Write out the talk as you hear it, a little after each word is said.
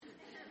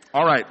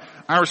All right.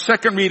 Our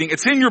second reading.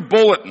 It's in your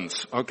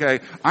bulletins,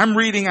 okay? I'm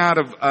reading out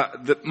of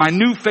my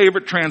new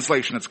favorite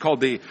translation. It's called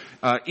the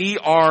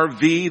ERV,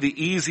 the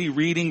Easy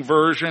Reading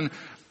Version.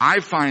 I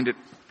find it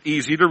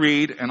easy to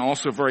read and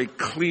also very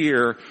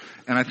clear.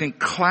 And I think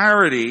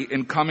clarity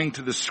in coming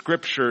to the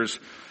scriptures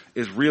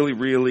is really,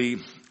 really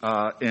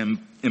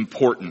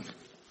important.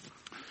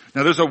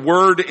 Now there's a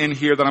word in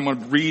here that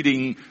I'm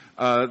reading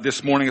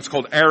this morning. It's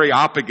called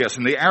Areopagus.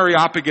 And the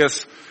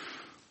Areopagus,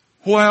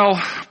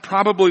 well,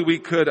 probably we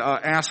could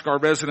ask our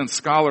resident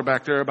scholar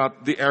back there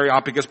about the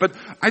Areopagus, but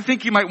I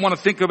think you might want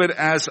to think of it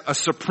as a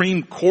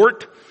Supreme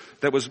Court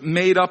that was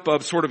made up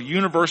of sort of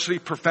university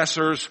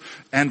professors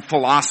and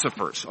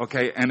philosophers,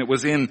 okay? And it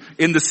was in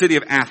the city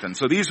of Athens.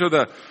 So these are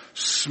the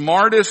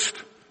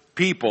smartest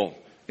people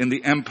in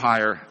the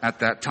empire at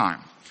that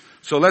time.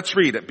 So let's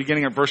read it,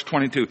 beginning at verse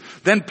 22.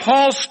 Then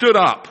Paul stood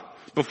up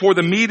before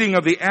the meeting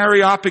of the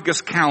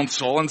Areopagus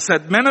Council and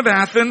said, "Men of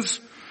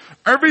Athens,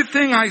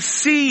 everything I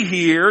see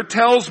here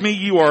tells me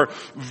you are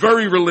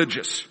very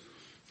religious.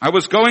 I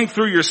was going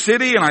through your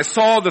city and I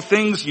saw the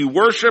things you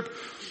worship.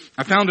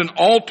 I found an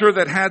altar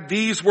that had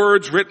these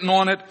words written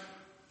on it,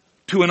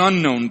 'To an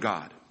unknown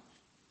God.'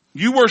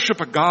 You worship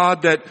a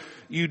God that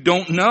you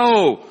don't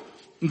know.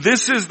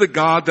 This is the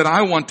God that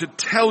I want to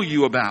tell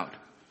you about.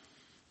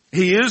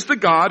 He is the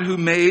God who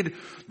made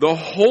the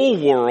whole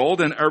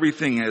world and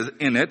everything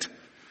in it.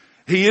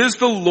 He is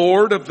the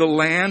Lord of the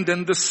land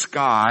and the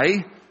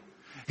sky.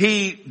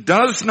 He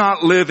does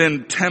not live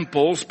in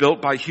temples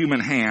built by human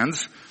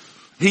hands.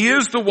 He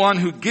is the one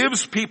who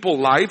gives people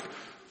life,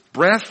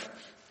 breath,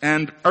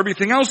 and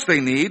everything else they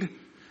need.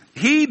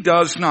 He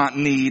does not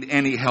need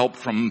any help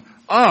from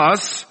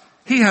us.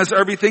 He has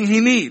everything he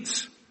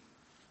needs.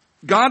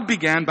 God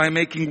began by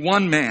making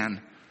one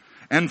man,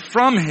 and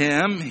from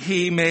him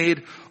he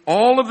made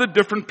all of the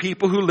different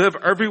people who live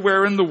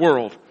everywhere in the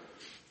world.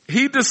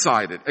 He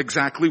decided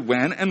exactly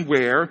when and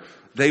where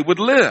they would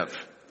live.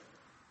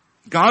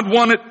 God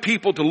wanted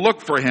people to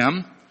look for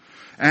him,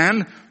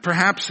 and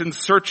perhaps in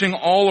searching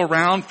all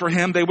around for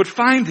him, they would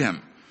find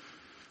him.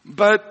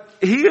 But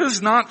he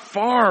is not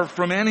far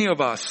from any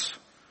of us.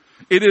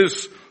 It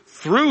is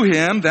through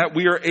him that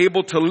we are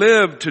able to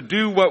live, to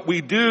do what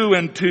we do,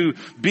 and to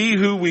be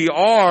who we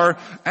are.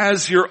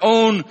 As your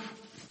own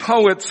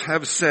poets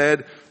have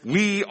said,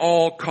 we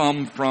all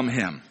come from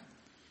him."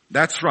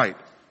 That's right.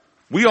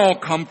 We all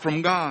come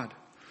from God.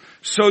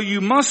 So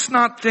you must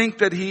not think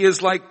that he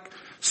is like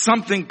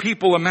something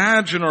people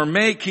imagine or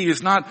make. He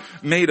is not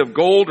made of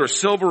gold or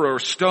silver or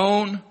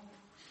stone.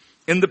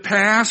 In the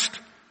past,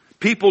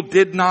 people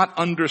did not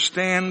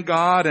understand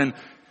God, and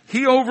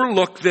he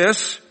overlooked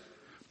this.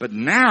 But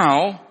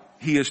now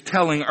he is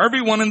telling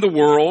everyone in the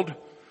world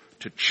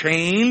to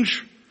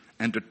change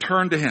and to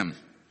turn to him.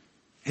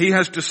 He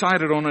has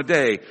decided on a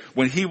day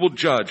when he will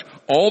judge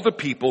all the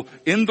people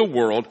in the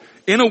world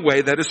in a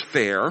way that is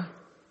fair.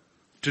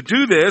 To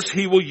do this,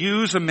 he will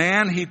use a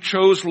man he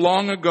chose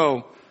long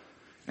ago.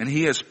 And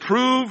he has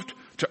proved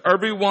to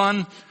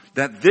everyone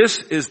that this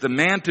is the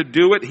man to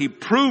do it. He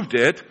proved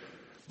it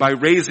by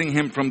raising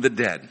him from the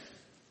dead.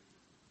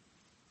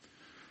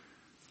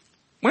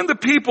 When the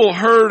people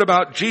heard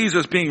about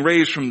Jesus being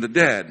raised from the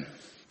dead,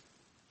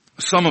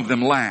 some of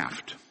them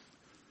laughed.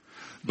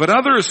 But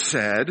others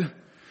said,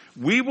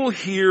 "We will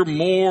hear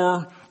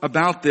more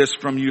about this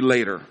from you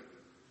later."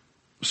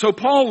 So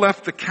Paul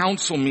left the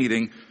council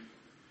meeting,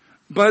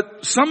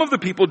 but some of the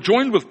people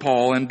joined with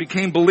Paul and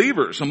became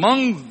believers.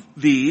 Among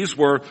these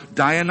were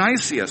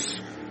Dionysius,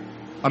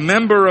 a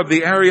member of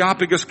the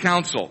Areopagus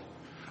Council,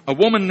 a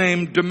woman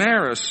named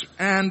Damaris,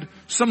 and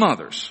some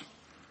others.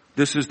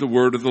 This is the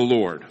word of the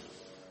Lord.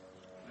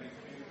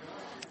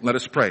 Let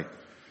us pray.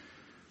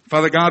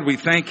 Father God, we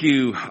thank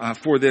you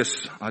for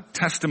this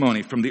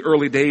testimony from the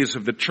early days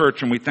of the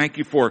church, and we thank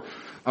you for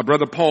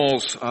Brother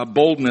Paul's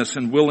boldness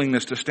and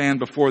willingness to stand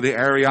before the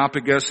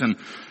Areopagus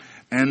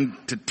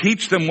and to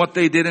teach them what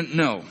they didn't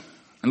know.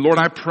 And Lord,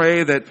 I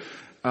pray that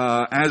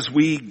as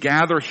we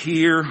gather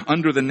here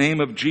under the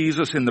name of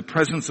Jesus in the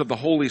presence of the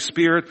Holy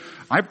Spirit,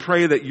 I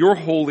pray that your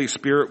Holy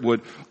Spirit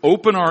would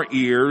open our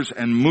ears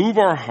and move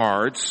our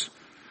hearts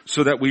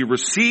so that we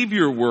receive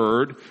your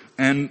word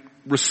and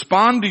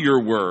respond to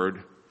your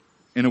word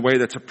in a way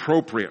that's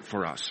appropriate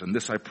for us. And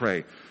this I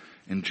pray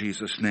in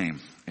Jesus' name.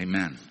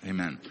 Amen.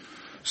 Amen.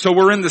 So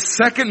we're in the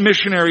second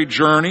missionary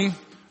journey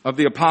of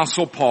the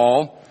Apostle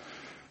Paul.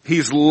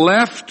 He's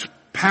left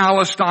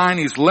Palestine.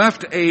 He's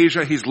left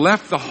Asia. He's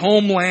left the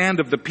homeland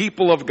of the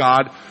people of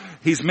God.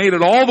 He's made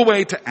it all the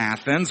way to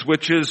Athens,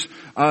 which is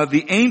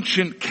the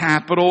ancient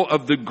capital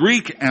of the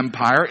Greek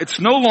Empire. It's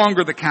no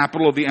longer the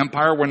capital of the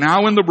empire. We're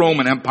now in the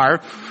Roman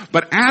Empire.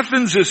 But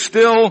Athens is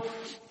still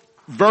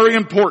very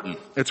important.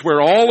 It's where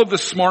all of the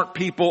smart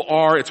people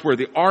are. It's where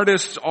the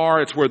artists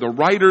are. It's where the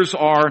writers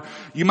are.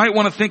 You might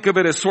want to think of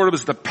it as sort of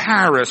as the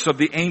Paris of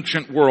the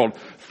ancient world,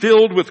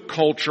 filled with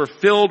culture,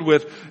 filled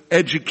with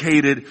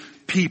educated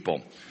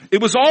people.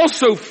 It was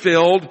also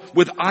filled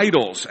with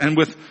idols and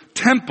with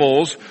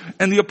temples,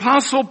 and the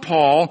Apostle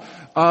Paul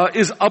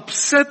is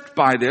upset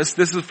by this.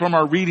 This is from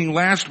our reading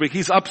last week.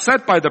 He's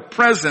upset by the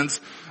presence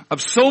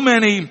of so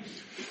many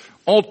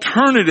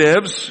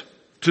alternatives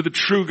to the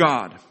true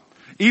God.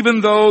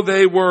 Even though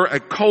they were a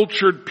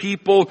cultured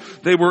people,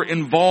 they were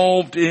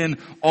involved in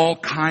all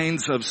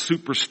kinds of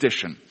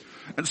superstition.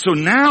 And so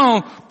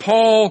now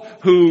Paul,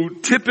 who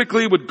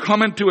typically would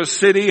come into a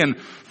city and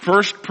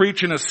first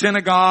preach in a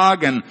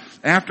synagogue, and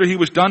after he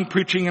was done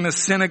preaching in a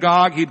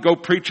synagogue, he'd go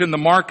preach in the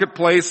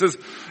marketplaces.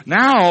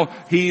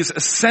 Now he's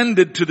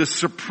ascended to the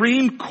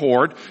Supreme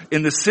Court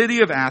in the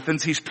city of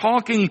Athens. He's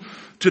talking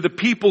to the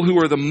people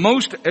who are the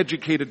most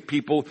educated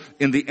people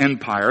in the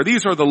empire.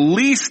 These are the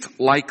least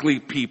likely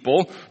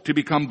people to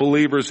become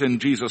believers in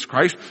Jesus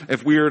Christ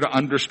if we are to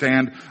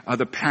understand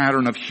the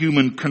pattern of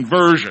human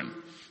conversion.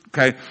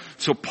 Okay,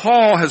 so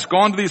Paul has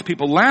gone to these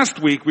people. Last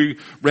week we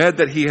read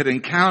that he had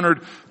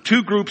encountered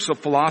two groups of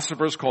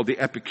philosophers called the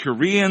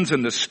Epicureans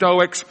and the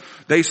Stoics.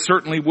 They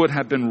certainly would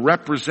have been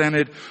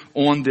represented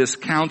on this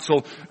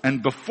council.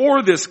 And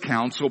before this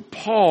council,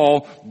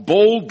 Paul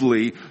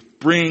boldly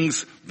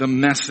brings the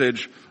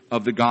message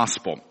of the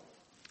gospel.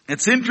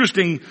 It's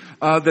interesting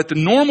that the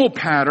normal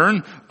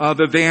pattern of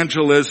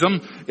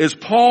evangelism is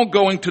Paul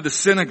going to the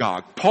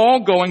synagogue,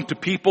 Paul going to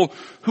people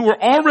who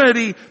are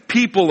already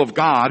people of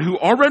God, who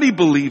already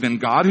believe in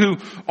God, who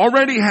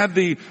already have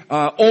the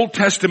Old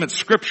Testament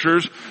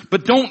scriptures,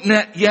 but don't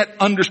yet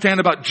understand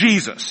about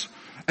Jesus.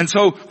 And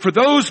so for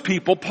those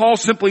people, Paul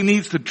simply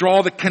needs to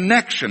draw the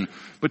connection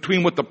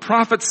between what the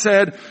prophet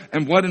said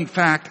and what in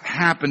fact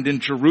happened in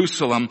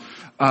Jerusalem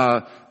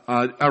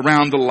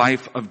around the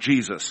life of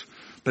Jesus.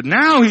 But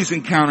now he's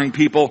encountering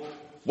people,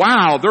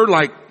 wow, they're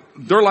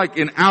like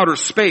in outer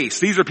space.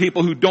 These are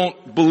people who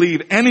don't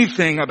believe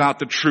anything about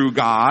the true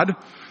God.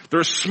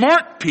 They're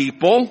smart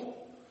people.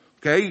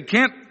 Okay,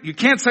 you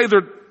can't say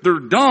they're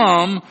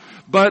dumb,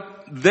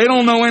 but they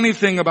don't know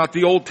anything about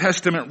the Old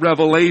Testament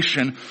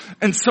revelation.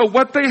 And so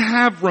what they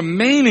have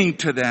remaining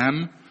to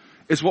them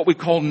is what we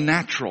call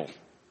natural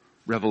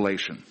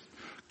revelation.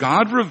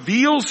 God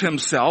reveals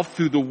himself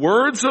through the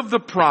words of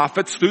the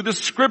prophets, through the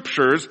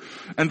scriptures,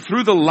 and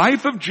through the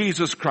life of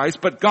Jesus Christ,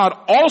 but God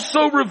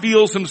also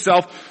reveals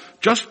himself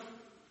just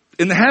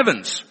in the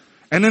heavens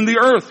and in the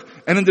earth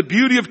and in the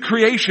beauty of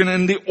creation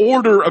and the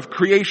order of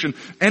creation.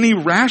 Any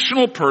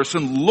rational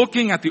person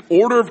looking at the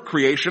order of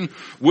creation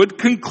would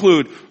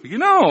conclude,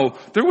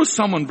 there was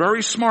someone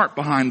very smart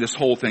behind this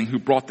whole thing who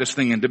brought this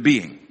thing into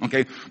being.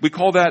 Okay? We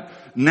call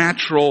that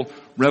natural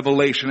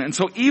revelation. And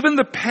so even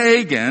the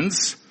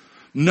pagans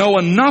know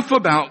enough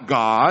about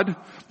God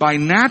by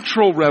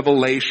natural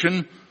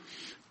revelation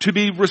to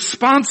be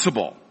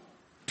responsible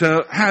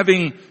to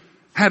having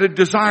had a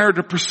desire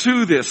to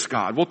pursue this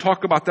God. We'll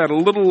talk about that a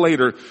little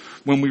later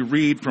when we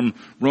read from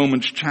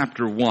Romans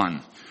chapter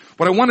 1.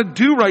 What I want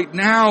to do right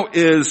now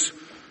is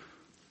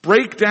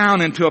break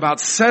down into about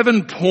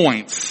 7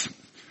 points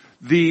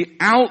the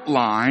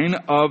outline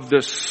of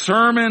the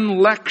sermon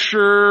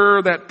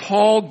lecture that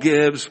Paul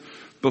gives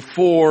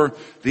before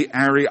the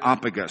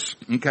Areopagus.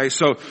 Okay,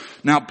 so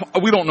now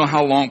we don't know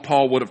how long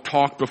Paul would have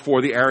talked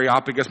before the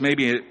Areopagus.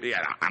 Maybe,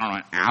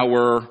 an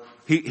hour.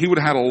 He would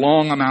have had a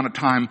long amount of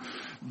time.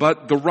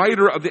 But the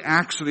writer of the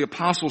Acts of the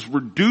Apostles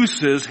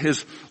reduces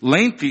his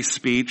lengthy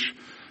speech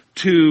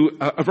to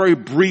a very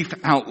brief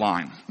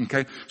outline.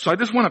 Okay, so I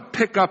just want to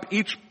pick up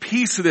each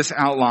piece of this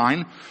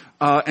outline.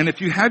 And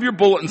if you have your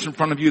bulletins in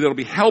front of you, that'll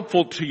be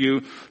helpful to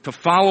you to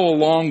follow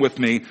along with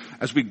me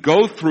as we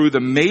go through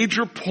the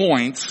major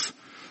points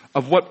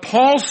of what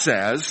Paul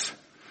says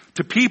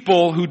to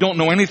people who don't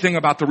know anything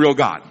about the real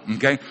God.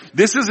 Okay?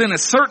 This is in a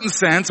certain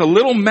sense a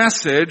little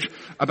message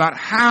about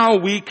how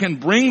we can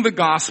bring the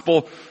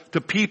gospel to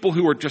people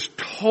who are just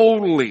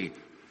totally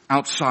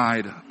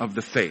outside of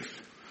the faith.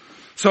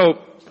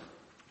 So,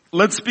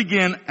 let's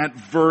begin at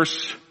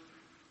verse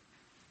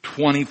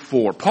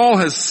 24. Paul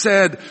has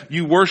said,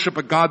 you worship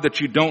a God that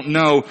you don't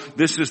know.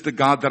 This is the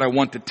God that I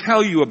want to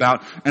tell you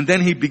about. And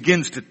then he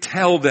begins to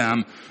tell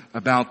them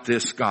about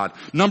this God.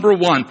 Number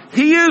one,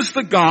 he is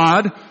the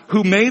God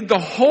who made the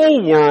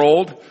whole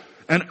world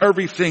and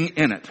everything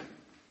in it.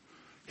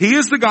 He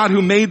is the God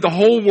who made the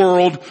whole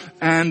world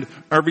and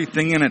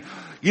everything in it.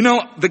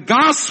 The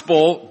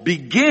gospel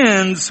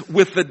begins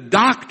with the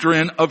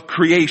doctrine of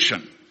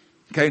creation.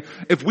 Okay?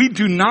 If we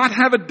do not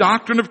have a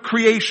doctrine of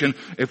creation,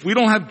 if we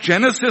don't have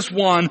Genesis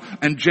 1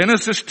 and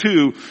Genesis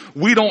 2,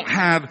 we don't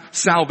have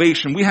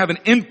salvation. We have an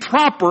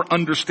improper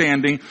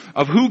understanding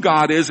of who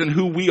God is and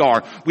who we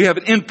are. We have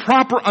an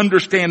improper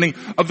understanding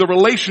of the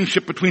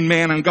relationship between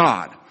man and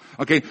God.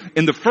 Okay,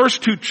 in the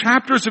first 2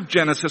 chapters of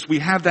Genesis, we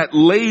have that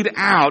laid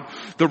out,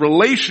 the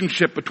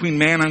relationship between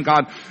man and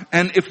God.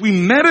 And if we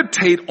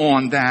meditate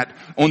on that,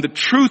 on the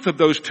truth of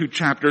those 2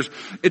 chapters,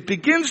 it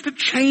begins to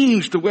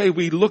change the way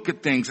we look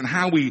at things and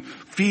how we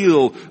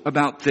feel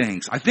about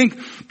things. I think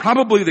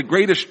probably the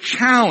greatest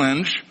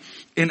challenge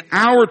in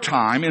our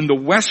time, in the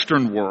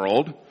Western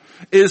world,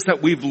 is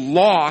that we've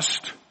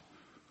lost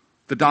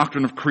the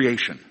doctrine of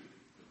creation.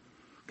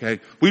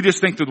 Okay, we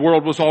just think the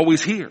world was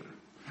always here.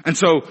 And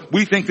so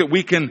we think that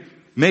we can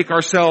make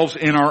ourselves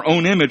in our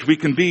own image. We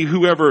can be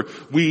whoever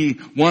we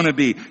want to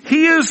be.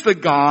 He is the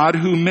God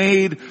who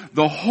made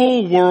the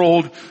whole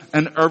world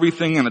and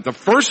everything in it. The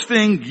first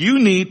thing you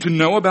need to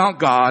know about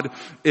God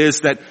is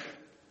that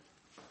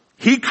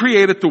He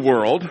created the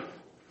world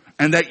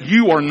and that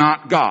you are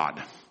not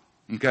God.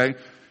 Okay?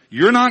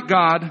 You're not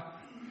God,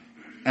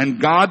 and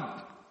God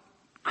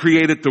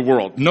created the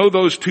world. Know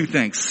those two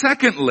things.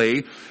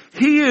 Secondly,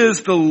 He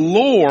is the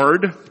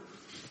Lord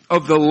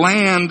of the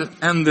land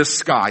and the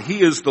sky.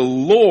 He is the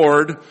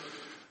Lord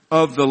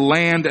of the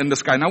land and the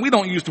sky. Now, we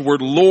don't use the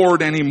word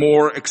Lord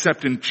anymore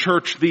except in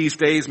church these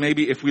days.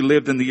 Maybe if we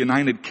lived in the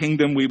United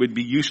Kingdom, we would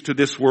be used to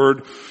this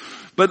word.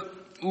 But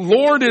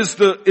Lord is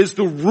the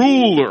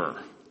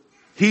ruler.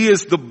 He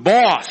is the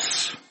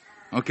boss.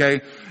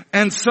 Okay?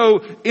 And so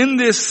in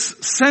this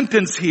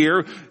sentence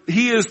here,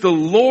 He is the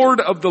Lord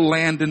of the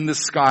land and the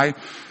sky.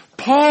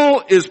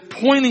 Paul is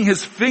pointing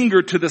his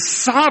finger to the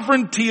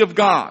sovereignty of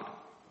God.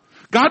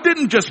 God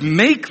didn't just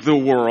make the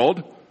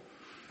world.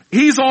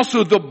 He's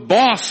also the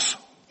boss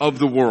of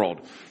the world.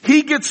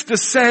 He gets to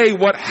say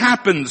what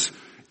happens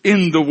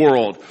in the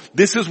world.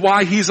 This is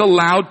why He's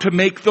allowed to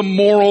make the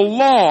moral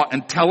law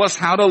and tell us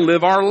how to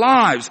live our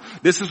lives.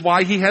 This is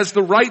why He has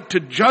the right to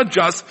judge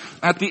us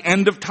at the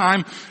end of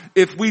time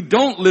if we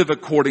don't live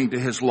according to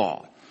His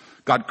law.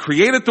 God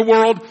created the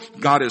world.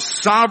 God is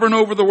sovereign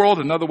over the world.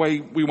 Another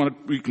way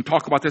we can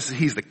talk about this is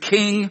He's the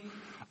king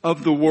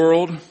of the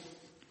world.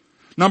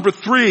 Number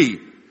 3,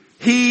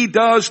 He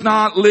does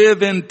not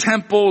live in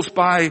temples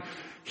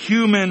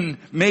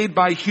made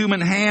by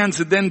human hands.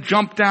 And then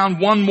jump down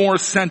one more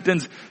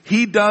sentence.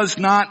 He does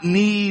not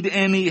need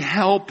any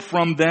help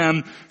from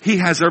them. He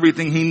has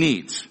everything He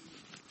needs.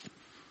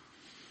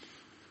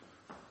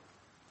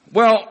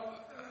 Well,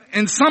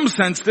 in some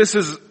sense,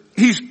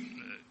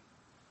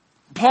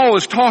 Paul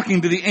is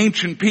talking to the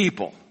ancient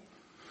people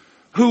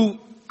who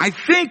I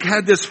think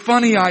had this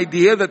funny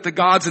idea that the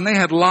gods, and they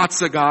had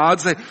lots of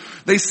gods,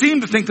 they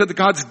seemed to think that the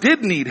gods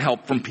did need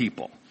help from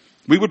people.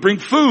 We would bring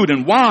food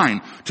and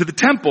wine to the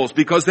temples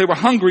because they were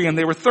hungry and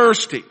they were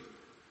thirsty.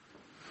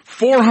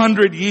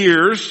 400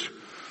 years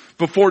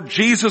before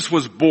Jesus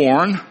was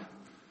born,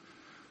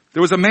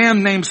 there was a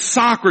man named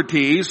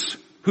Socrates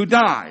who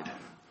died.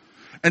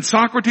 And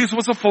Socrates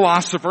was a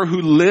philosopher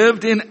who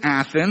lived in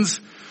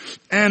Athens,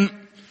 and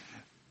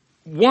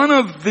one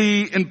of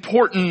the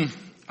important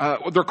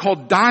they're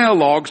called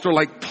dialogues. They're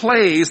like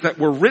plays that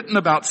were written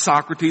about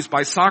Socrates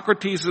by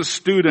Socrates'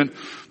 student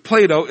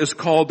Plato is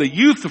called the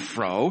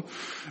Euthyphro.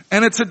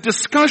 And it's a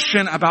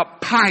discussion about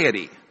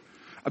piety,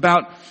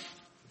 about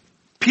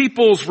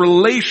people's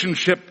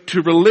relationship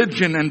to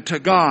religion and to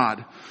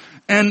God.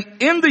 And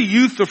in the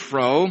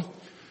Euthyphro,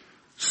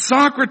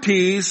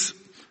 Socrates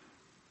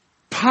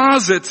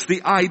posits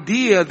the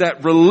idea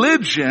that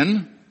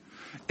religion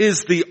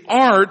is the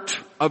art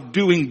of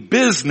doing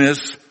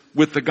business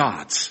with the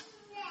gods.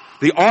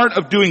 The art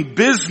of doing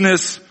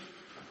business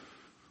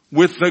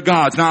with the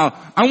gods. Now,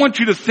 I want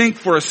you to think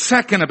for a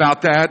second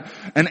about that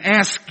and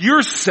ask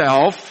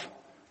yourself,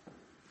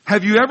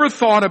 have you ever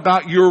thought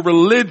about your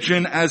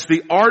religion as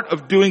the art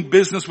of doing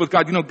business with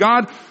God? You know,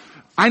 God,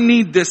 I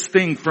need this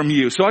thing from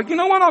you. So, you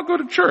know what? I'll go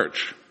to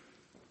church.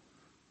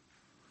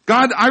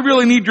 God, I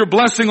really need your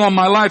blessing on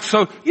my life.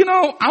 So,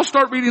 I'll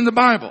start reading the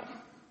Bible.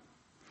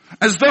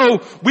 As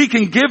though we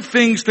can give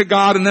things to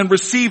God and then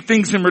receive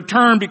things in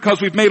return because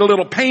we've made a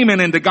little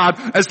payment into God,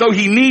 as though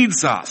He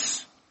needs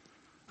us.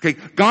 Okay,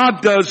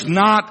 God does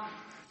not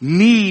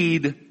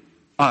need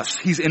us.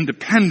 He's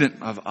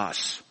independent of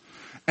us.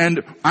 And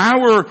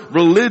our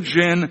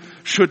religion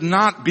should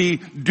not be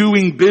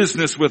doing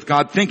business with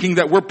God, thinking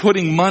that we're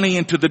putting money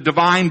into the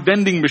divine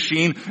vending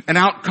machine and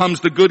out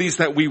comes the goodies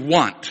that we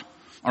want.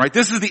 All right,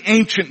 this is the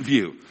ancient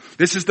view.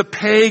 This is the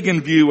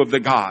pagan view of the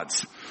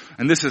gods.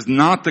 And this is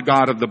not the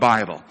God of the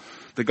Bible.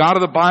 The God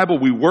of the Bible,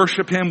 we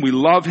worship Him, we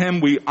love Him,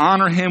 we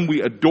honor Him,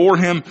 we adore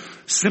Him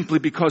simply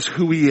because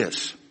who He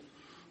is.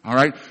 All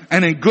right?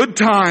 And in good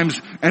times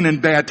and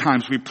in bad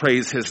times, we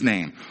praise His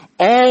name.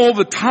 All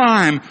the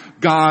time,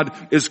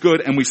 God is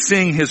good and we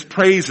sing His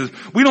praises.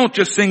 We don't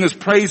just sing His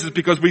praises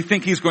because we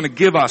think He's going to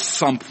give us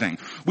something.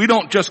 We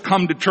don't just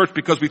come to church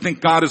because we think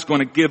God is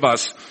going to give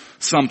us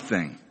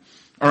something.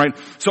 All right.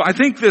 So I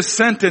think this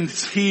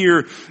sentence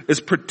here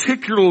is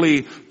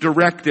particularly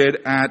directed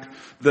at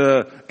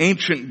the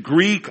ancient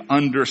Greek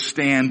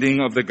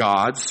understanding of the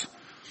gods.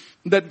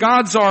 That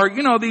gods are,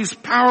 these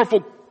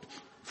powerful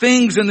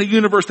things in the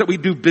universe that we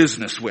do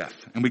business with.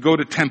 And we go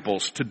to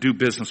temples to do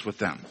business with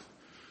them.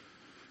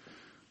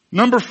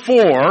 Number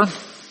 4,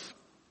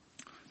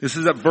 this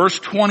is at verse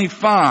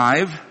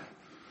 25.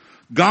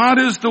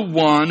 God is the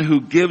one who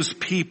gives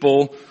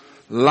people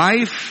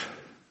life,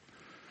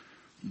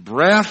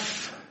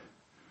 breath,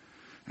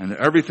 and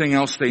everything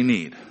else they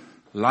need.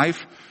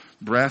 Life,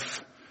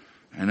 breath,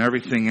 and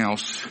everything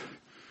else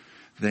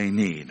they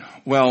need.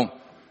 Well,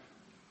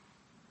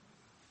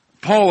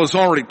 Paul has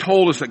already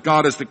told us that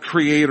God is the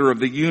creator of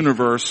the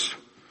universe.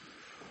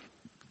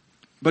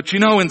 But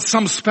in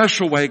some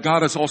special way,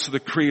 God is also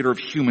the creator of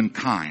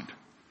humankind.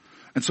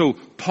 And so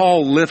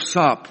Paul lifts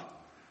up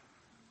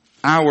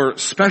our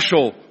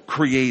special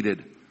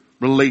created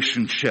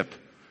relationship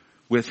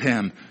with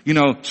him. You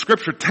know,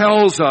 Scripture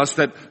tells us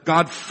that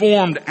God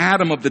formed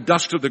Adam of the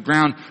dust of the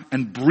ground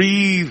and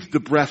breathed the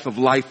breath of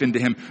life into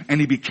him,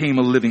 and he became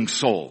a living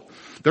soul.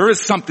 There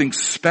is something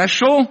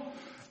special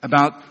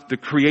about the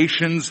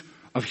creations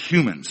of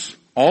humans.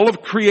 All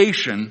of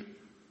creation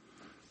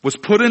was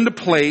put into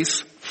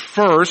place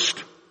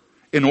first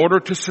in order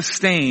to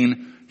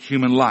sustain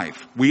human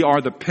life. We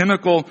are the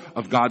pinnacle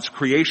of God's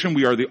creation.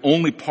 We are the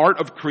only part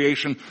of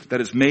creation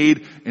that is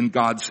made in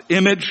God's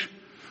image.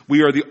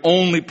 We are the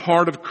only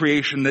part of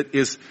creation that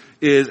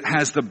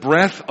has the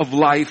breath of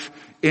life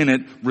in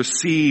it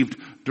received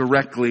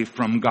directly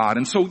from God.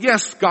 And so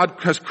yes, God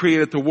has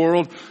created the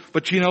world,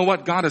 but you know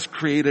what? God has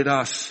created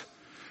us,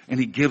 and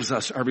he gives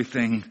us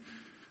everything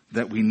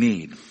that we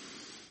need.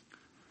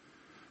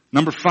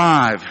 Number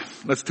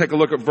 5, let's take a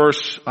look at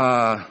verse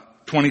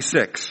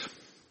 26.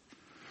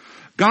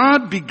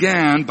 God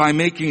began by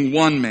making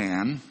one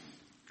man,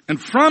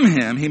 and from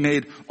him he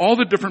made all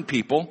the different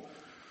people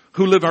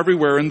who live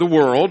everywhere in the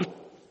world.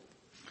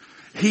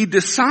 He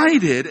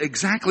decided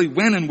exactly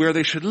when and where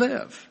they should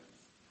live.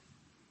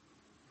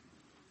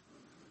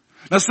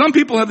 Now some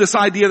people have this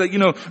idea that, you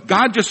know,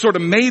 God just sort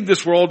of made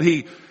this world,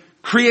 he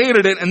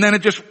created it, and then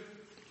it just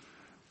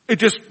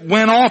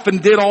went off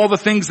and did all the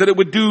things that it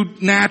would do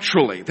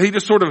naturally. He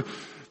just sort of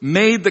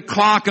made the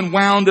clock and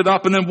wound it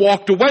up and then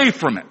walked away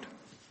from it.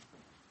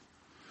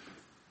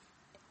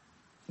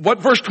 What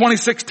verse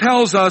 26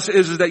 tells us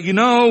is that, you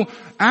know,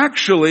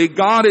 actually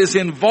God is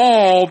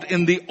involved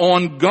in the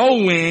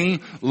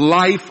ongoing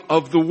life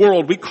of the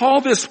world. We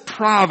call this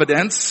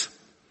providence.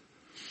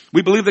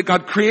 We believe that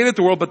God created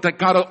the world, but that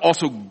God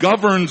also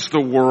governs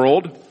the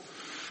world,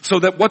 so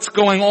that what's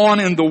going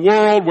on in the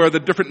world, where the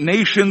different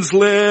nations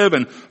live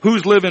and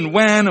who's living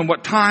when and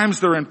what times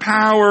they're in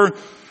power,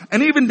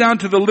 and even down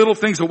to the little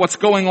things of what's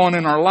going on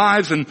in our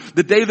lives and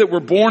the day that we're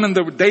born and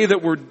the day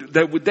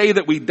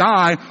that we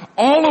die,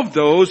 all of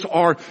those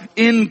are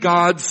in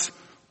God's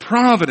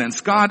providence.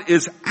 God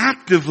is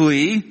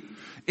actively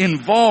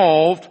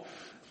involved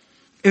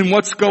in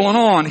what's going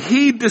on.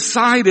 He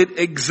decided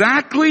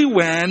exactly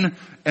when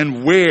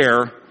and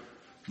where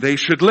they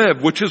should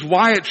live, which is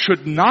why it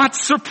should not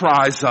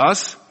surprise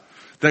us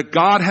that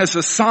God has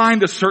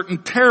assigned a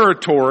certain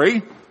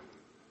territory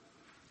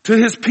to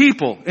his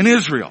people in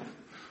Israel.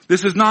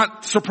 This is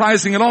not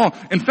surprising at all.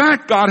 In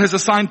fact, God has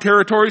assigned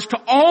territories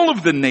to all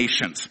of the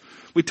nations.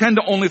 We tend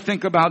to only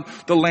think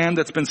about the land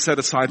that's been set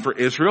aside for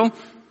Israel,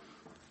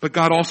 but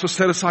God also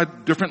set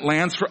aside different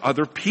lands for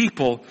other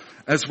people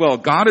as well.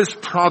 God is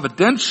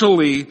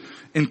providentially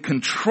in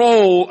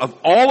control of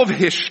all of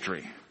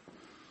history.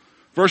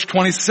 Verse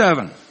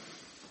 27.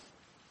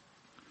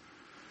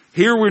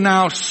 Here we're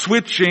now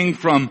switching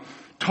from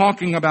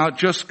talking about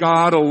just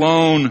God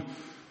alone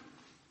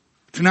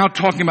to now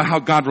talking about how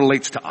God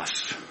relates to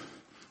us.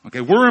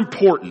 Okay, we're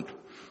important.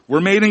 We're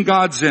made in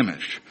God's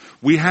image.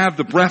 We have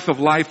the breath of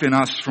life in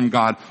us from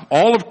God.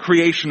 All of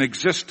creation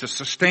exists to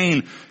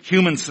sustain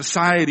human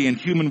society and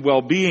human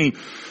well-being.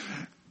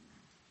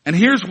 And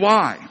here's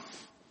why.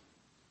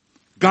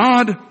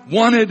 God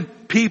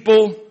wanted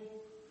people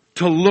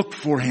to look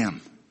for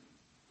him.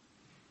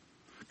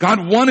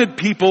 God wanted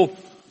people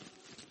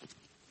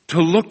to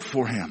look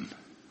for him.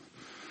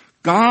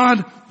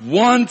 God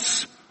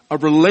wants a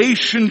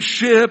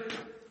relationship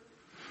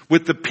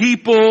with the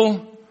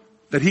people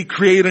that he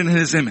created in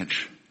his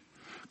image.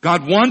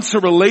 God wants a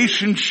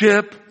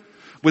relationship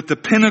with the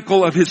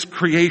pinnacle of his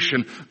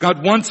creation.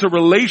 God wants a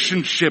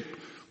relationship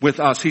with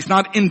us. He's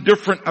not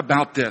indifferent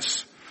about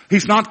this.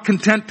 He's not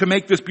content to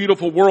make this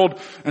beautiful world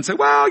and say,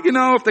 well, you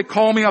know, if they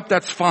call me up,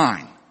 that's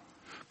fine.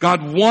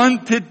 God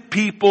wanted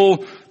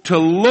people to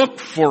look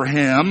for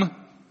him,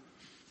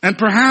 and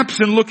perhaps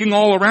in looking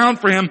all around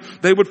for him,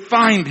 they would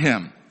find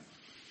him.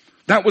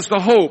 That was the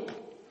hope.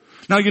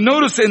 Now you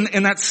notice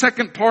in that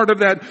second part of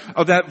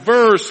that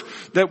verse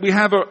that we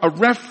have a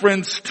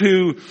reference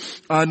to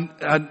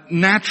a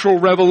natural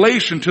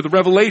revelation, to the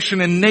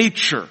revelation in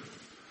nature.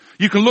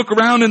 You can look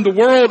around in the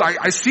world.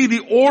 I see the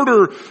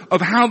order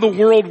of how the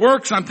world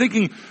works. I'm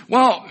thinking,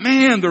 well,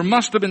 man, there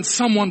must have been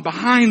someone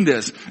behind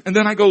this. And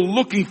then I go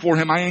looking for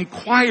him. I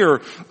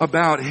inquire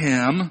about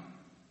him.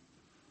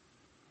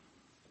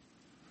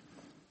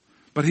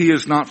 But he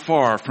is not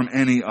far from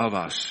any of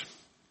us.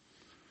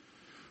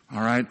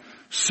 All right.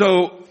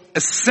 So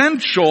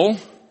essential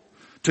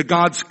to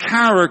God's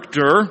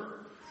character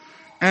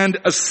and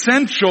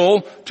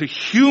essential to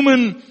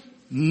human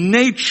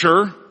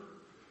nature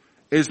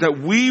is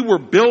that we were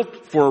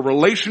built for a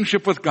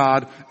relationship with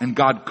God, and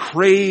God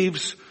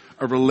craves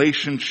a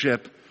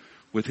relationship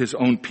with his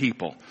own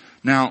people.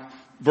 Now,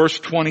 verse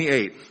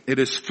 28, it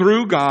is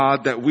through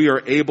God that we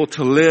are able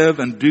to live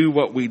and do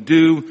what we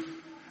do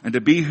and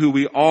to be who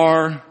we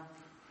are.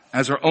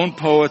 As our own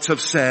poets have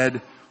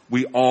said,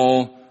 we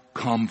all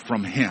come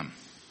from him.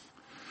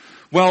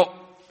 Well,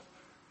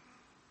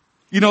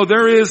 you know,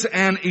 there is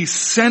an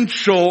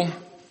essential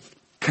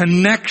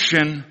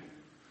connection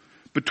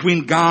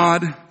between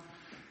God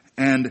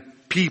and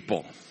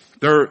people.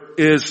 There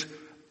is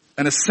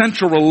an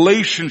essential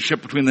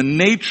relationship between the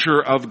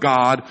nature of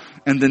God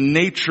and the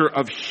nature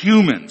of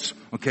humans.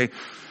 Okay?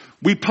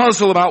 We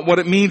puzzle about what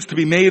it means to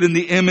be made in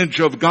the image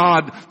of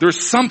God.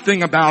 There's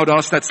something about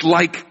us that's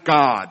like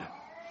God.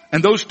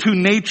 And those two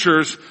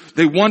natures,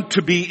 they want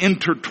to be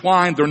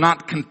intertwined. They're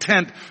not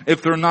content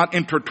if they're not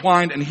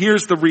intertwined. And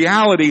here's the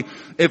reality.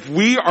 If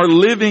we are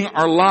living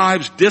our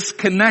lives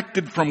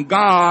disconnected from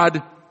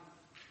God,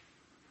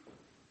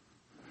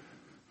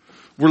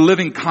 we're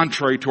living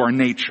contrary to our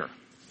nature.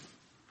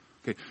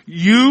 Okay.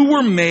 You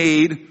were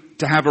made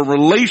to have a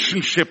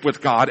relationship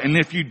with God, and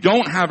if you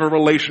don't have a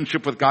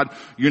relationship with God,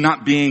 you're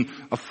not being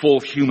a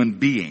full human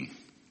being.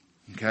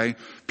 Okay?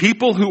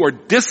 People who are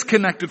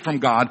disconnected from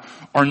God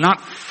are not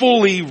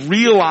fully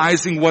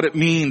realizing what it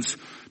means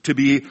to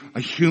be a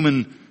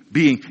human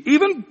being.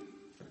 Even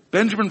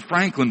Benjamin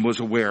Franklin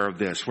was aware of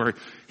this, where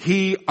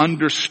he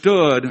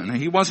understood, and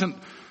he wasn't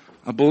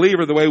a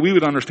believer the way we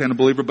would understand a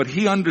believer, but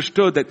he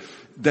understood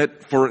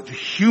that for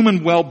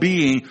human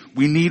well-being,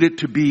 we needed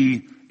to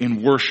be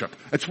in worship.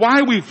 That's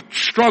why we've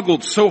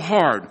struggled so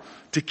hard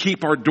to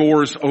keep our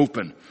doors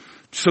open,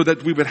 so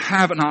that we would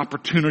have an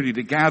opportunity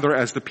to gather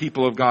as the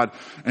people of God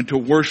and to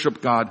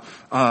worship God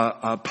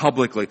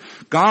publicly.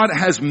 God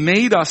has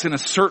made us in a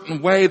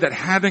certain way that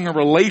having a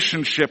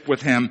relationship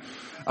with Him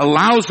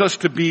allows us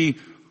to be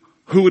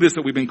who it is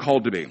that we've been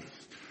called to be.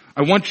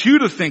 I want you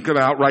to think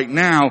about right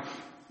now,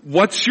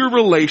 what's your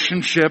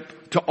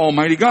relationship to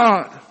Almighty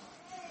God?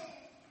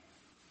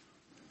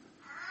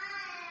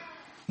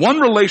 One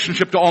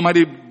relationship to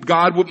Almighty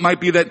God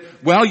might be that,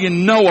 well, you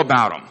know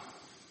about Him.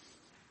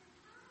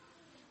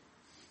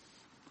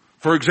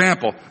 For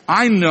example,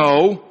 I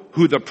know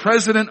who the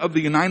President of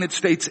the United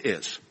States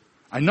is.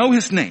 I know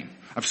his name.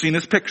 I've seen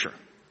his picture.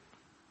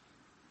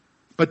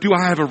 But do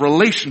I have a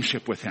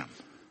relationship with him?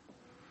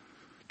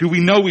 Do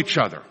we know each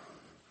other?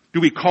 Do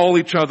we call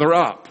each other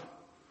up?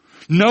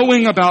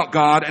 Knowing about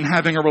God and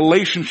having a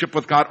relationship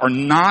with God are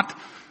not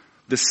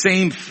the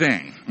same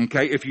thing.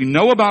 Okay? If you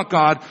know about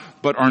God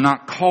but are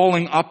not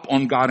calling up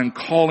on God and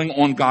calling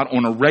on God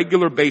on a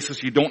regular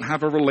basis, you don't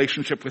have a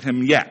relationship with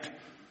Him yet.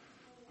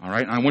 All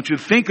right? And I want you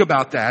to think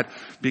about that,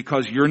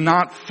 because you're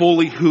not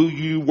fully who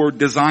you were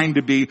designed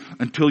to be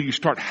until you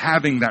start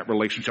having that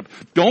relationship.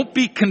 Don't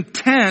be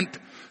content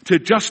to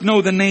just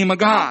know the name of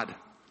God.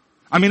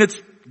 I mean, it's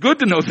good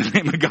to know the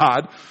name of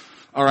God.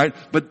 All right?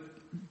 But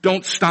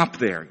don't stop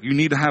there. You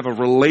need to have a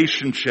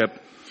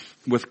relationship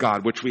with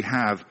God, which we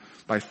have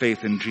by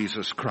faith in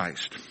Jesus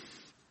Christ.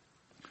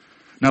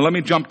 Now let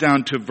me jump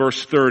down to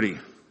verse 30.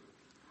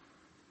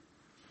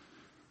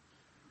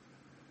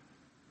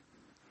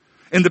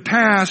 In the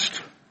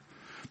past,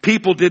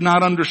 people did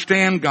not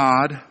understand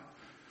God,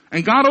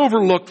 and God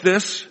overlooked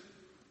this.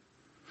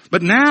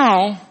 But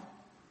now,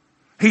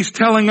 He's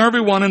telling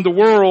everyone in the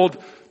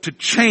world to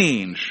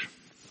change,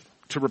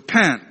 to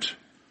repent,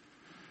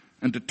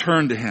 and to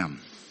turn to Him.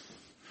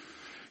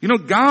 You know,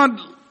 God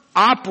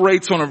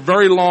operates on a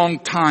very long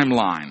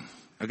timeline.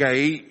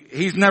 Okay?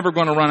 He's never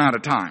going to run out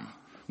of time,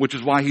 which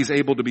is why He's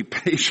able to be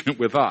patient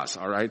with us,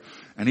 all right?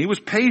 And He was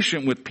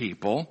patient with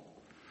people,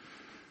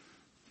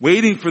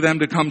 waiting for them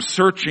to come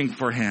searching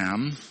for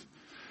Him.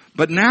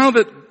 But now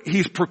that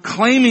He's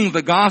proclaiming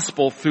the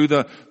gospel through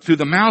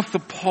the mouth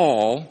of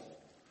Paul,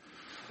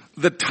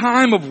 the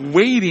time of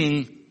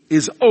waiting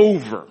is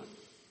over.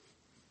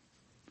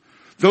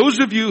 Those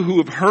of you who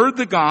have heard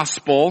the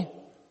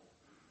gospel,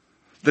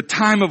 the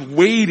time of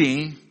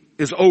waiting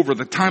is over.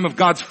 The time of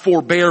God's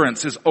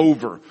forbearance is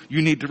over.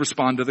 You need to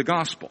respond to the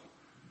gospel.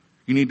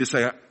 You need to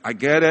say, I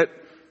get it.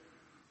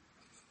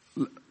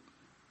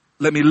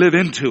 Let me live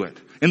into it.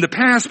 In the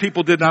past,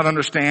 people did not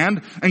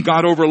understand, and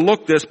God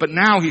overlooked this, but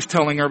now He's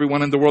telling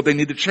everyone in the world they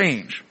need to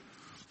change.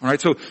 All right,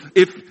 so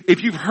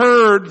if you've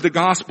heard the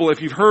gospel,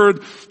 if you've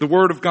heard the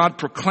word of God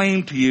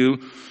proclaimed to you,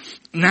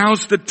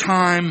 now's the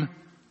time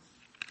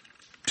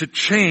to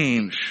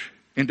change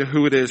into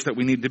who it is that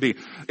we need to be.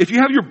 If you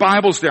have your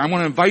Bibles there, I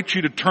want to invite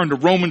you to turn to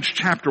Romans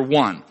chapter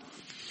 1.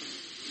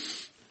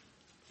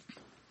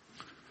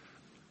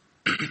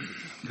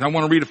 I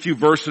want to read a few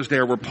verses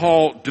there where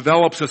Paul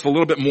develops this a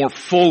little bit more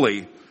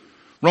fully.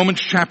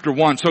 Romans chapter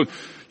 1. So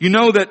you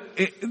know that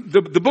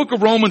the book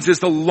of Romans is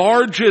the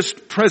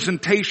largest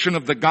presentation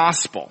of the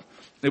gospel.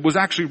 It was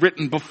actually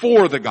written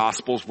before the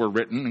gospels were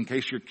written, in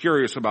case you're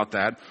curious about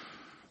that.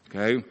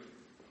 Okay.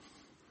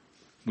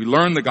 We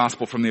learned the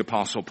gospel from the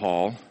apostle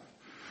Paul.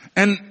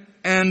 And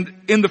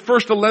in the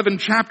first 11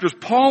 chapters,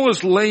 Paul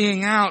is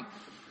laying out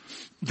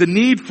the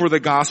need for the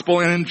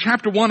gospel. And in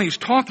chapter 1, he's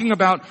talking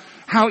about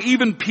how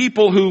even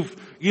people who've,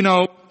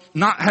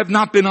 have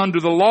not been under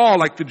the law,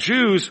 like the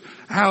Jews,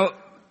 how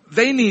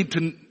they need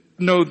to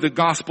know the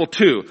gospel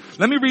too.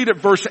 Let me read at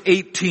verse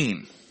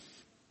 18.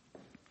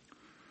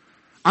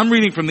 I'm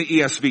reading from the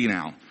ESV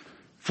now.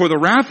 For the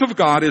wrath of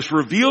God is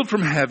revealed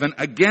from heaven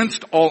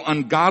against all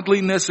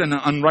ungodliness and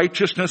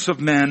unrighteousness of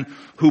men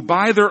who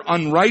by their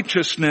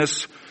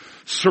unrighteousness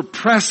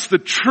suppress the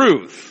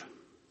truth.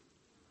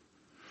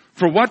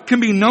 For what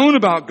can be known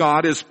about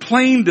God is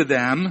plain to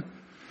them,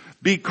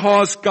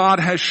 because God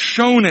has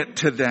shown it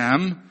to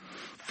them.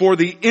 For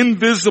the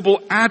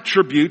invisible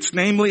attributes,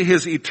 namely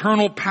his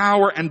eternal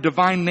power and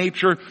divine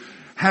nature,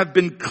 have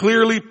been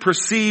clearly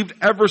perceived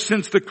ever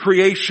since the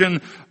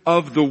creation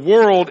of the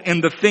world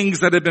in the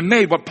things that have been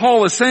made. What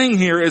Paul is saying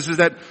here is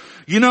that,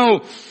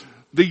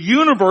 the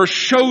universe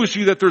shows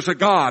you that there's a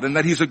God, and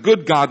that he's a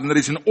good God, and that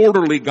he's an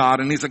orderly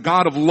God, and he's a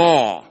God of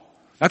law.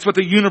 That's what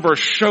the universe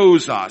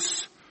shows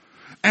us.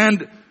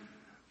 And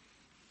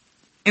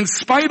in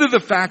spite of the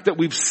fact that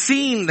we've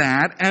seen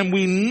that and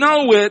we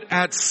know it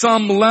at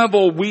some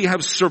level, we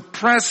have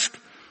suppressed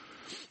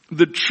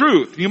the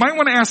truth. You might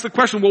want to ask the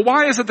question, well,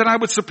 why is it that I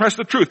would suppress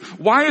the truth?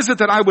 Why is it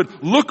that I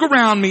would look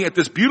around me at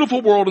this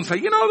beautiful world and say,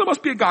 there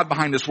must be a God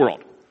behind this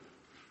world?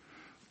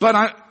 But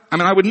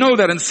I would know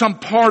that in some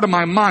part of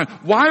my mind.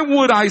 Why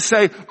would I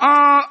say,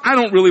 I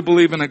don't really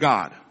believe in a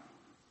God?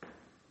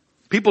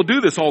 People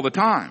do this all the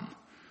time.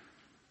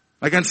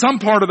 Like in some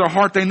part of their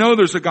heart, they know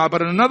there's a God,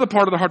 but in another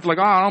part of their heart, they're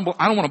like, I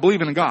don't want to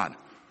believe in a God.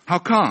 How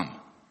come?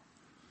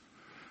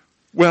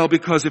 Well,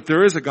 because if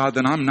there is a God,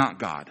 then I'm not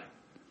God.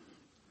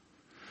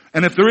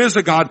 And if there is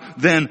a God,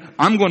 then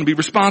I'm going to be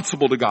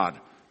responsible to God.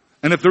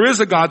 And if there is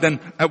a God,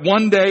 then at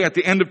one day, at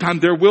the end of time,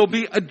 there will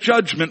be a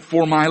judgment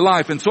for my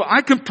life. And so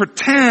I can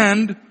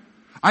pretend,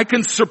 I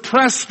can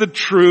suppress the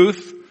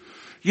truth,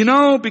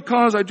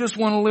 because I just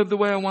want to live the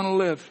way I want to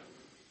live.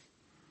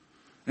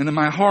 And in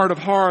my heart of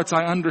hearts,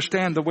 I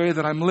understand the way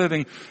that I'm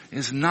living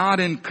is not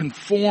in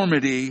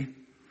conformity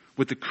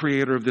with the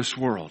creator of this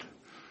world.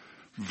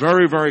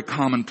 Very, very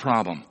common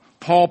problem.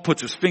 Paul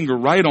puts his finger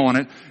right on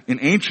it. In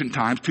ancient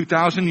times,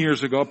 2,000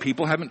 years ago,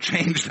 people haven't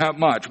changed that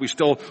much. We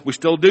still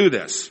do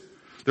this.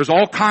 There's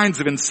all kinds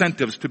of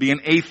incentives to be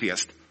an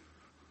atheist.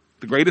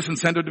 The greatest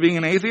incentive to being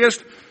an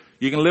atheist,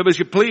 you can live as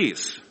you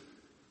please.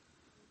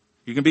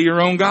 You can be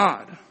your own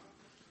God.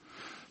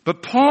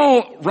 But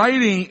Paul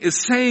writing is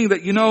saying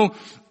that,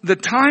 the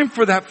time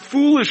for that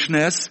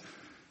foolishness,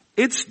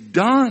 it's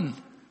done.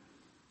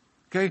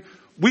 Okay?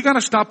 We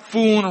gotta stop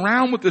fooling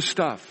around with this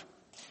stuff.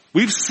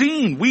 We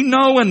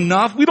know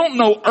enough. We don't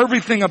know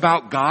everything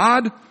about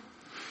God.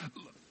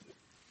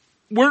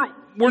 We're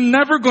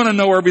never gonna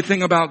know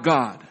everything about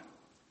God.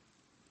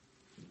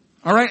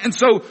 Alright? And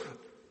so,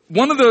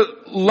 one of the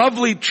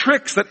lovely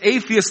tricks that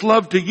atheists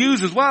love to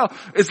use as well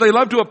is they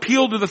love to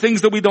appeal to the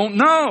things that we don't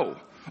know.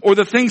 Or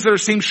the things that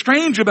seem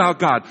strange about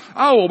God.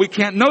 Oh, well, we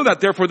can't know that,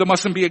 therefore there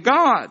mustn't be a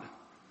God.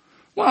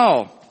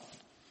 Well,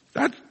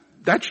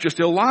 that's just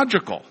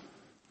illogical.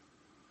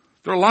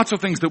 There are lots of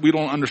things that we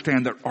don't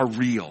understand that are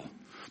real.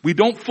 We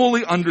don't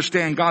fully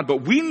understand God,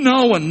 but we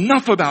know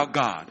enough about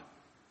God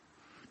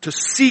to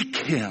seek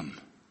Him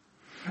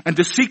and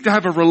to seek to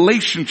have a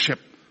relationship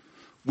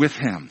with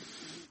Him.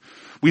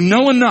 We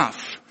know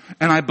enough,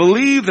 and I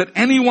believe that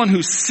anyone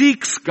who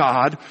seeks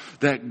God,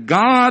 that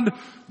God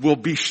will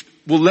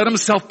let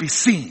Himself be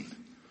seen.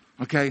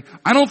 Okay?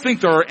 I don't think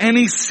there are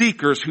any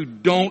seekers who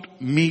don't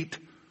meet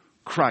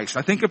Christ.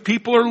 I think if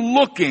people are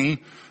looking,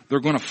 they're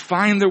going to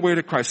find their way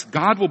to Christ.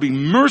 God will be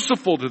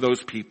merciful to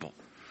those people.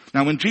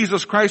 Now in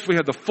Jesus Christ we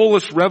have the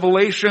fullest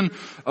revelation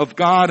of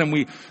God, and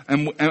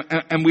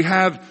we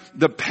have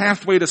the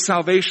pathway to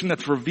salvation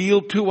that's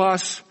revealed to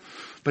us.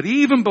 But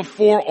even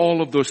before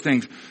all of those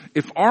things,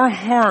 if our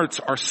hearts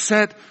are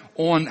set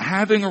on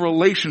having a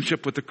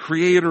relationship with the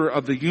creator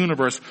of the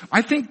universe,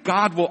 I think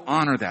God will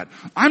honor that.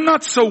 I'm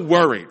not so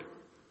worried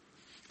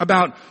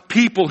about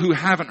people who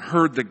haven't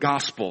heard the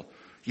gospel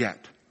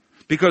yet.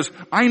 Because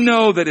I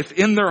know that if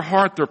in their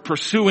heart they're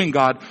pursuing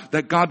God,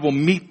 that God will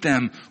meet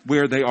them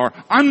where they are.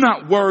 I'm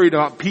not worried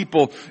about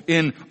people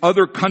in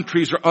other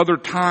countries or other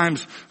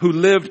times who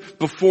lived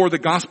before the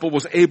gospel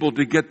was able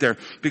to get there.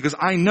 Because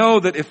I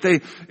know that if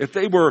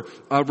they were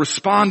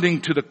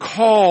responding to the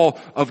call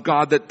of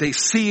God that they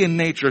see in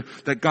nature,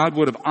 that God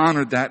would have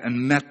honored that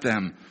and met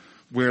them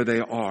where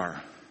they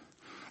are.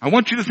 I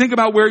want you to think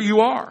about where you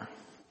are.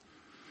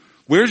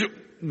 Where's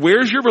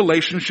your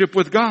relationship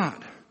with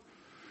God?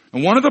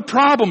 And one of the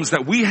problems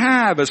that we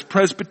have as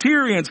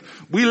Presbyterians,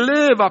 we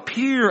live up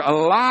here a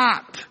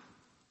lot.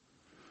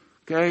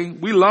 Okay?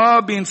 We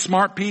love being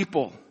smart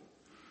people.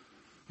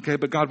 Okay,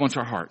 but God wants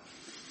our heart.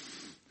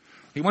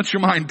 He wants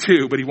your mind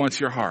too, but He wants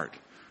your heart.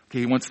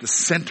 Okay, He wants the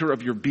center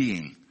of your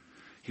being.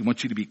 He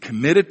wants you to be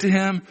committed to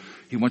Him.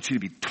 He wants you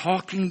to be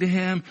talking to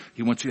Him.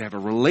 He wants you to have a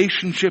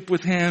relationship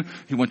with Him.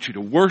 He wants you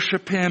to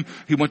worship Him.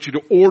 He wants you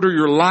to order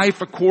your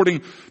life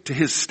according to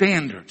His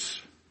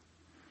standards.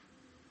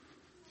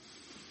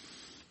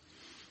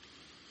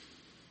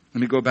 Let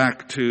me go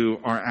back to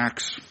our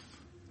Acts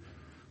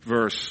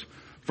verse.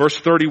 Verse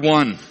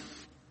 31.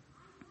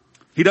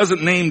 He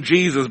doesn't name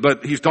Jesus,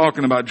 but he's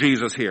talking about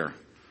Jesus here.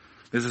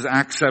 This is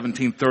Acts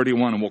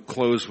 17:31, and we'll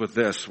close with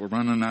this. We're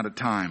running out of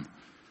time.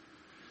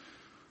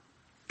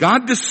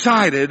 God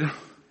decided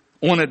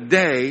on a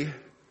day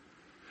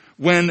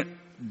when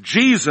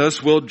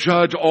Jesus will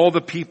judge all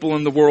the people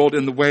in the world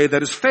in the way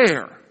that is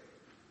fair.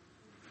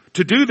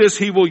 To do this,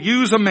 He will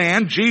use a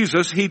man,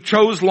 Jesus, He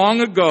chose long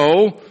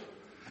ago,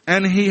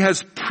 and He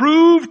has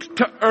proved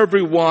to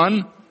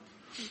everyone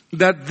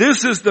that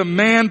this is the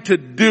man to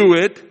do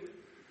it,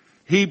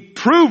 he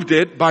proved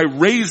it by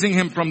raising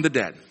him from the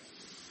dead.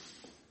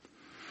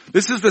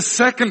 This is the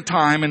second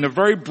time in a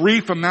very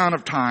brief amount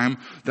of time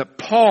that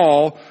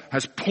Paul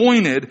has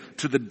pointed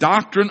to the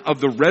doctrine of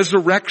the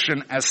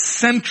resurrection as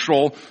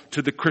central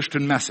to the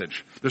Christian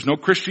message. There's no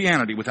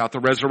Christianity without the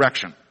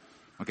resurrection.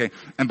 Okay?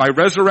 And by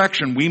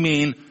resurrection, we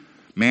mean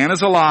man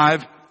is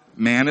alive,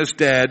 man is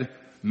dead,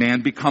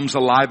 man becomes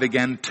alive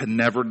again to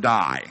never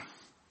die.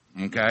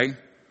 Okay?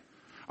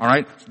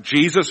 Alright?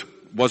 Jesus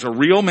was a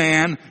real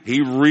man.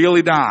 He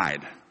really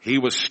died. He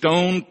was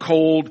stone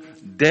cold,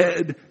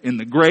 dead in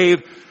the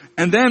grave.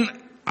 And then,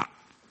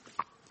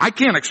 I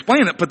can't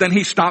explain it, but then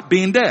he stopped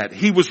being dead.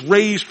 He was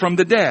raised from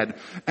the dead.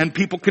 And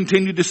people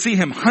continued to see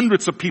him.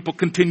 Hundreds of people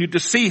continued to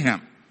see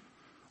him.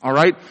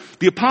 Alright?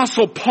 The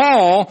Apostle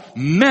Paul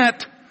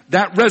met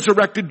that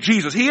resurrected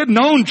Jesus. He had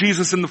known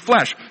Jesus in the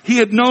flesh. He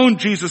had known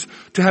Jesus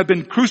to have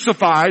been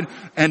crucified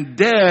and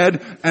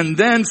dead, and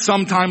then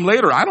sometime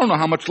later, I don't know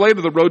how much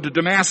later the road to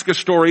Damascus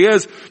story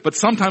is, but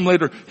sometime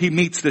later he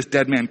meets this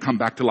dead man come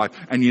back to life.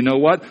 And you know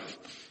what?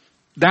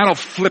 That'll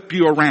flip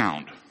you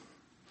around.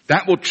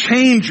 That will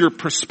change your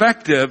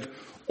perspective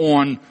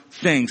on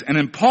things. And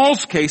in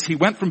Paul's case, he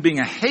went from being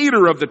a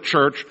hater of the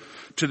church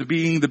to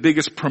being the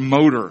biggest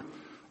promoter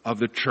of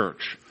the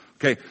church.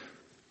 Okay.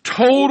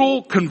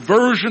 Total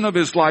conversion of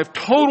his life,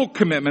 total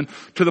commitment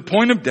to the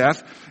point of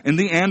death. In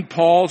the end,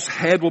 Paul's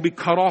head will be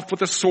cut off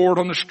with a sword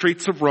on the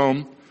streets of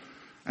Rome.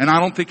 And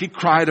I don't think he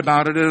cried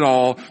about it at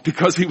all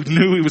because he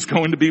knew he was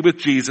going to be with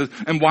Jesus.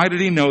 And why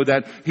did he know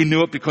that? He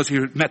knew it because he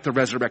met the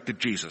resurrected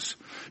Jesus.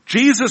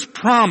 Jesus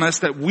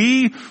promised that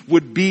we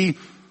would be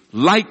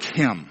like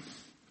him.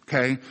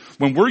 Okay?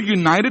 When we're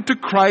united to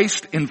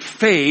Christ in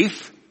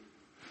faith,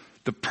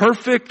 the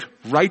perfect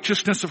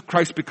righteousness of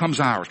Christ becomes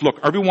ours. Look,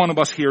 every one of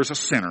us here is a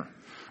sinner.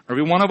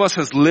 Every one of us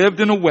has lived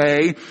in a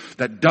way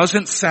that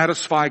doesn't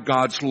satisfy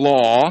God's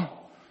law.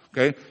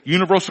 Okay?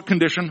 Universal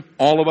condition,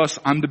 all of us,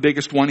 I'm the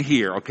biggest one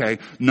here, okay?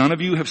 None of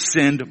you have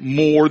sinned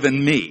more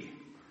than me.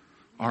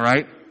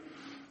 Alright?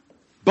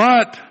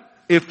 But,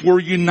 if we're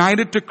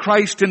united to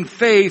Christ in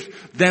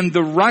faith, then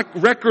the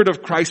record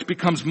of Christ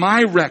becomes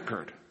my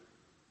record.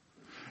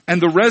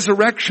 And the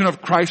resurrection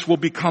of Christ will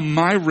become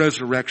my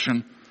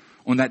resurrection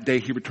on that day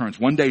he returns.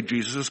 One day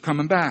Jesus is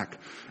coming back,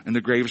 and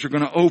the graves are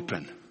going to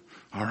open.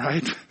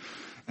 Alright?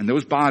 And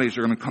those bodies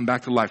are going to come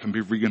back to life and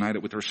be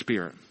reunited with their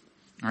spirit.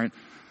 Alright?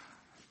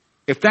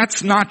 If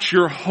that's not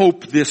your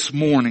hope this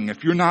morning,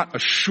 if you're not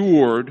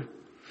assured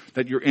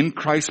that you're in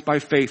Christ by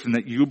faith and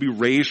that you'll be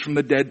raised from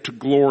the dead to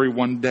glory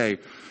one day,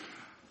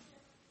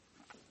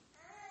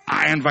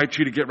 I invite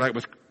you to get right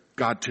with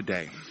God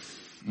today.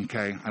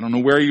 Okay? I don't know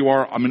where you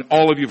are. I mean,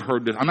 all of you have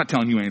heard this. I'm not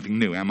telling you anything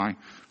new, am I?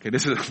 Okay,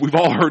 we've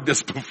all heard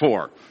this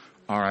before.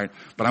 Alright?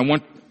 But I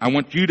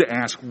want you to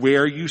ask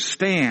where you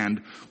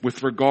stand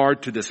with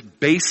regard to this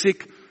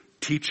basic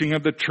teaching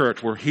of the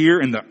church. We're here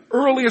in the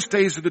earliest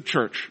days of the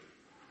church.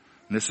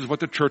 And this is what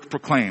the church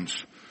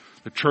proclaims.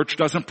 The church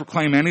doesn't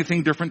proclaim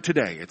anything different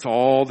today. It's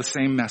all the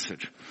same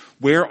message.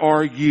 Where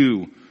are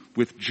you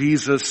with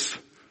Jesus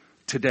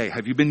today?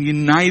 Have you been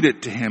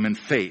united to him in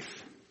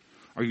faith?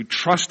 Are you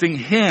trusting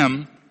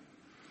him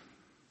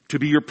to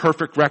be your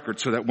perfect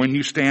record so that when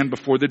you stand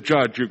before the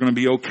judge, you're going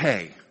to be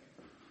okay?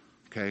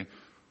 Okay?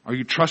 Are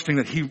you trusting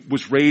that he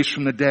was raised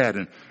from the dead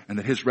and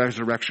that his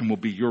resurrection will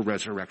be your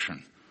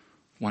resurrection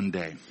one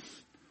day?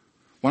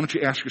 Why don't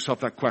you ask yourself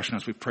that question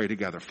as we pray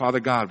together?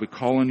 Father God, we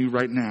call on you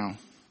right now.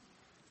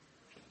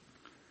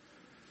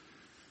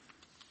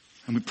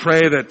 And we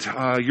pray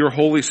that your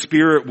Holy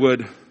Spirit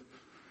would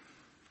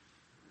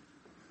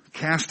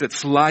cast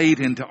its light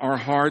into our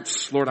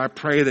hearts. Lord, I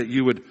pray that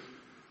you would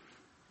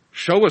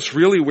show us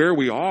really where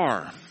we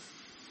are.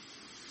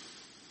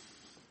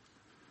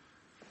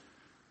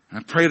 And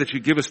I pray that you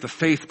give us the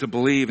faith to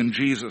believe in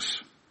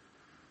Jesus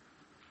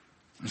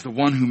as the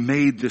one who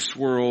made this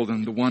world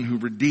and the one who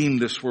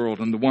redeemed this world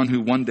and the one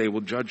who one day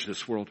will judge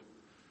this world.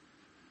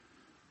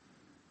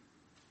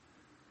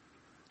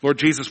 Lord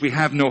Jesus, we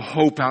have no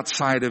hope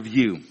outside of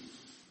you.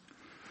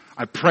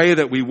 I pray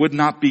that we would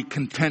not be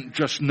content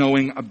just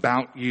knowing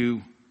about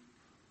you.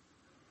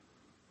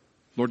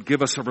 Lord,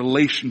 give us a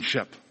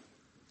relationship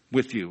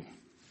with you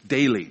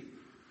daily,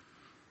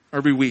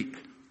 every week.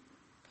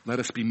 Let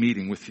us be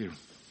meeting with you.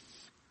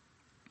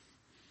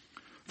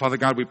 Father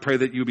God, we pray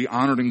that you be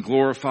honored and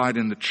glorified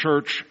in the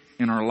church,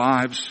 in our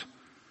lives.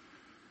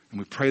 And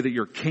we pray that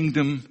your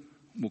kingdom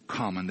will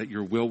come and that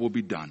your will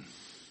be done.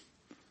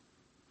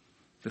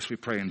 This we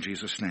pray in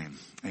Jesus' name.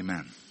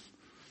 Amen.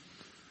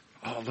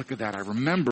 Oh, look at that. I remember